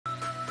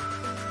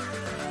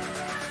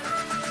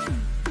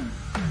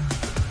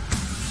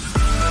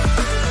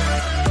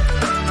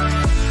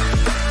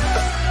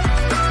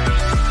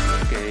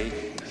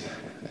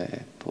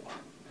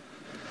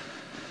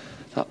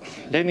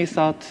let me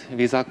start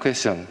with a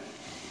question.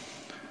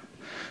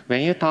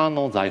 When you turn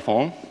on the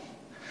iPhone,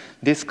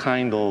 this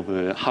kind of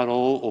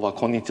hello or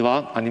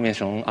konnichiwa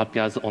animation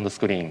appears on the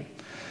screen.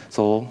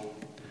 So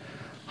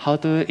how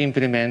to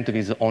implement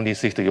with only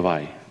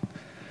SwiftUI?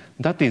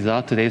 That is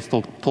today's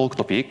talk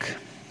topic,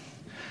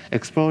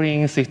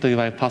 exploring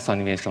SwiftUI path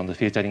animation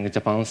featuring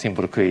Japan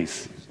symbol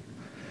quiz.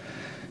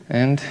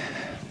 And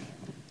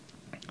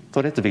so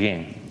let's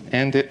begin.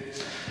 And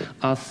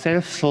a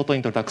self-short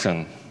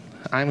introduction.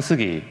 I'm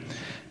Sugiy,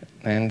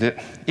 and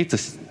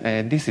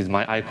this is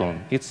my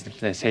icon. It's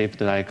shaped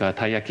like a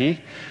taiyaki,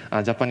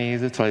 a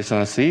Japanese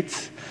traditional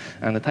sweet.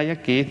 And the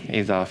taiyaki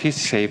is a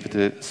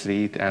fish-shaped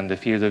sweet and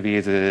filled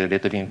with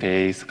red bean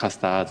paste,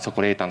 custard,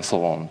 chocolate, and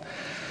so on.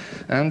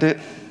 And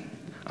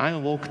I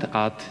worked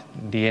at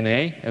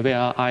DNA,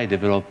 where I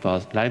developed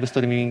a live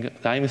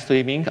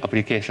streaming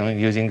application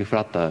using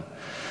Flutter.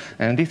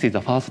 And this is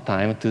the first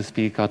time to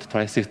speak at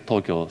TriSwift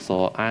Tokyo,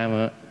 so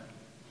I'm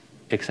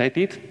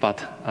excited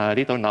but a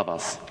little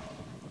nervous.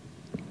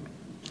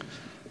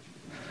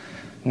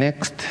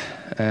 Next,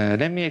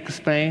 let me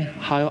explain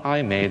how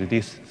I made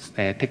this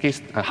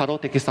hello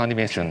text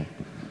animation.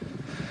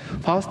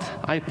 First,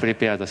 I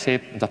prepared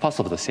the path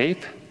of the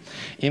shape.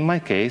 In my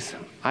case,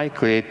 I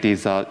created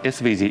the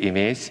SVG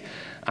image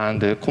and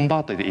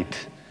converted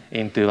it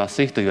into a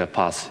SwiftUI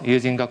path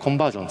using a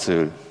conversion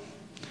tool.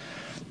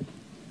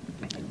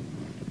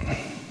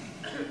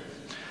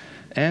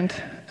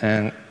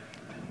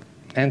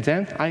 And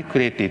then I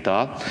created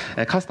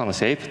a custom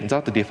shape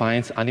that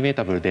defines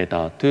animatable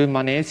data to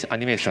manage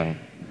animation.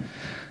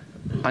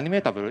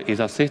 Animatable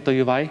is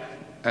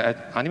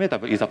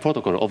a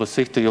protocol of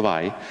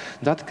SwiftUI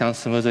that can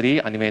smoothly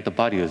animate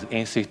values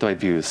in SwiftUI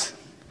views.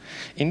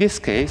 In this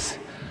case,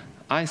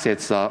 I set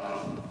the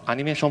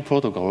animation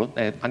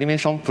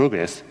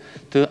progress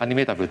to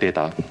animatable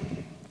data.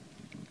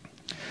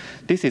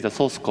 This is the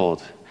source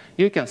code.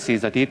 You can see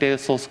the detailed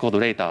source code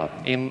later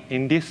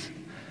in this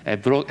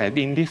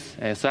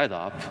slide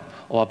app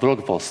or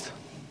blog post.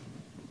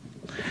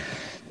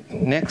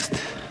 Next,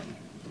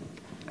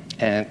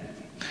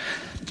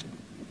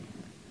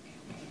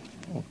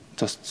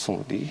 just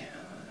sorry.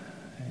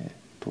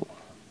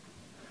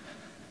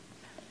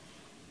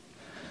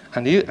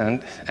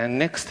 And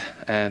next,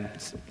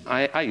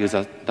 I use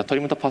the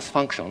trimmed path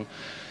function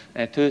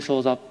to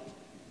show the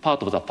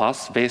part of the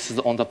path based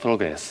on the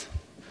progress.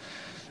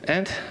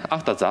 And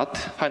after that,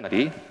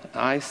 finally,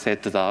 I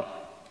changed the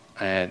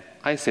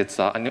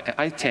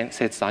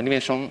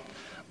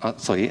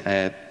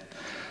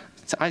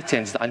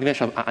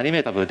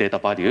animatable data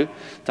value,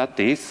 that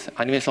is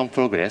animation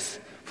progress,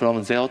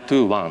 from 0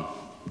 to 1.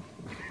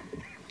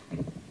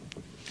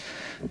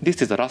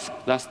 This is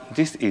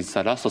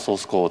the last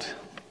source code.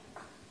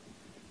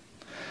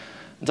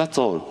 That's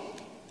all.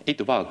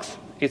 It works.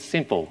 It's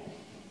simple.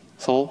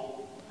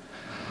 So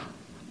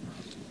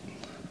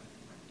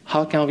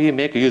how can we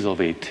make use of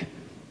it?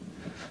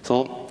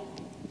 So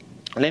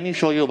let me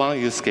show you one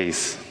use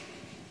case.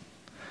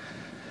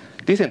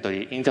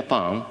 Recently, in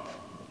Japan,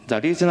 the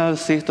regional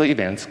Swift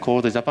events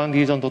called Japan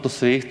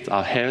Region.Swift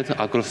are held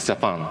across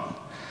Japan.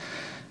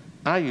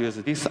 I use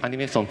this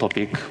animation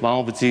topic,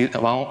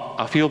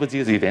 a few of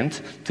these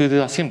events, to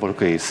do a symbol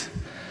quiz.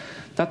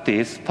 That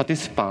is,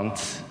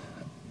 participants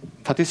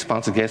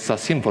get a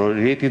symbol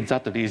related to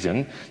that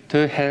region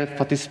to help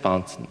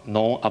participants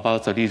know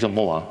about the region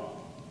more.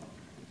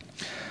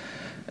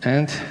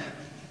 And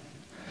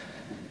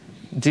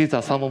these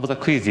are some of the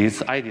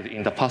quizzes I did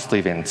in the past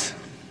events.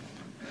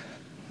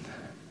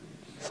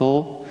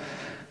 So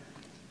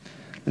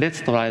let's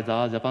try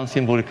the Japan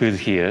symbol quiz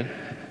here.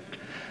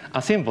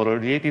 A symbol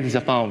related to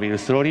Japan will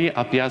slowly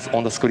appear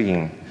on the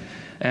screen.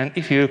 And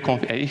if you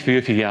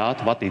figure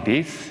out what it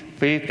is,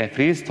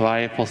 please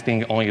try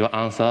posting your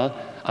answer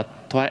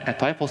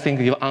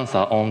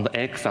on the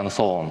X and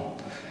so on.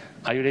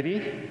 Are you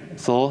ready?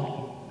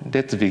 So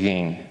let's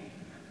begin.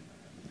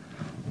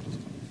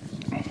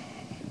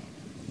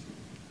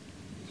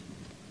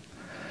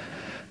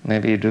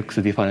 Maybe it looks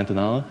different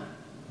now.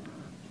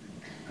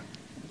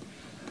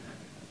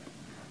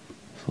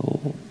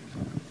 So,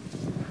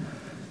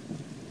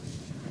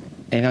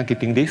 anyone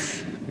getting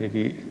this?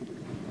 Maybe.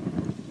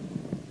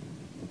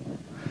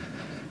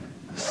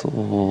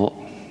 So,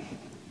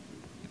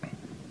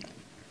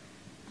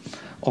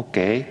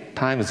 okay,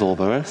 time is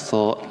over.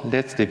 So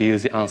let's review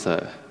the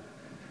answer.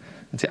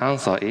 The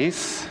answer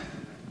is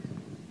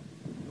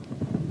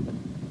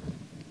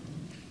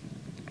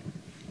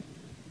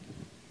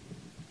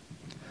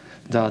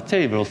the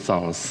cherry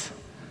blossoms.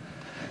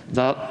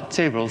 The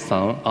cherry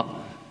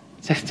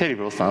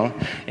blossom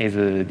is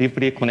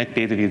deeply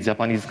connected with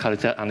Japanese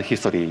culture and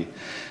history.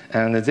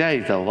 And there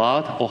is a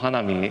word,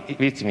 ohanami,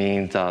 which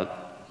means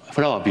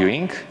flower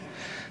viewing.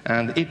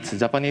 And it's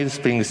Japanese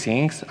spring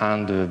things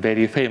and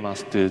very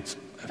famous to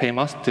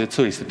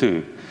tourists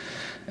too.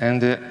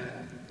 And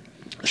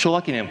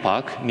Showa Kinen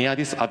Park, near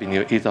this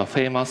avenue, is a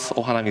famous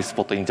ohanami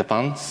spot in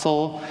Japan.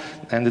 So,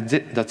 and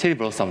the cherry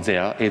blossom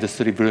there is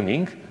still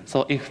blooming.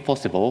 So if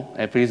possible,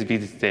 please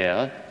visit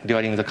there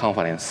during the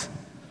conference.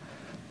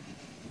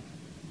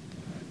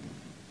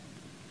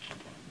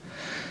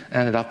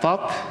 And wrap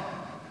up.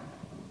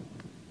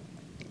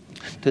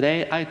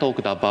 Today, I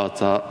talked about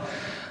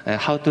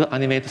how to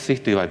animate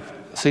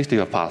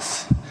SwiftUI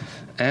path.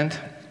 And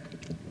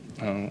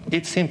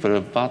it's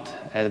simple, but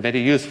very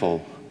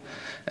useful.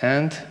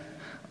 And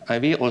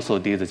we also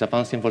did the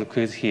Japan symbol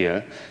quiz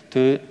here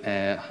to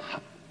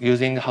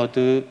using how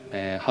to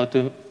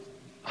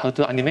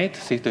animate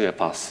SwiftUI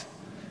path.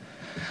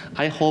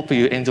 I hope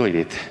you enjoyed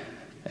it.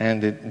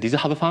 And did you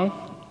have fun?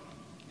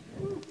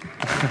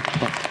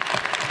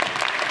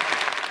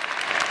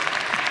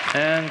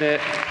 And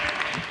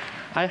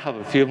I have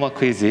a few more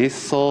quizzes,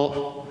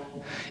 so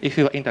if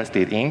you are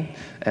interested in,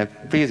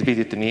 please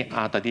visit me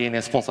at the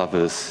DNA sponsor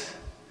booth.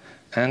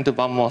 And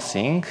one more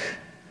thing,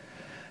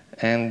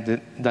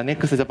 and the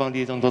next Japan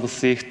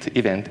region.swift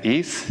event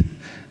is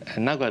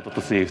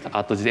Nagoya.swift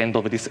at the end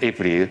of this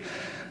April.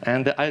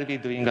 And I'll be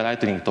doing a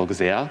lightning talk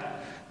there.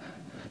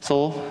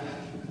 So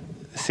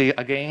see you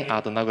again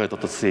at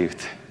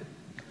Nagoya.swift.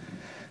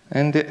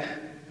 And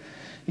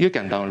you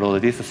can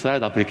download this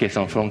slide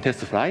application from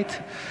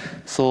TestFlight.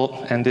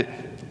 So, and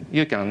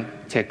you can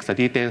check the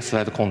detailed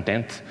slide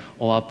content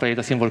or play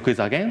the symbol quiz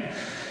again.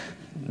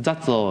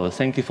 That's all.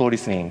 Thank you for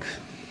listening.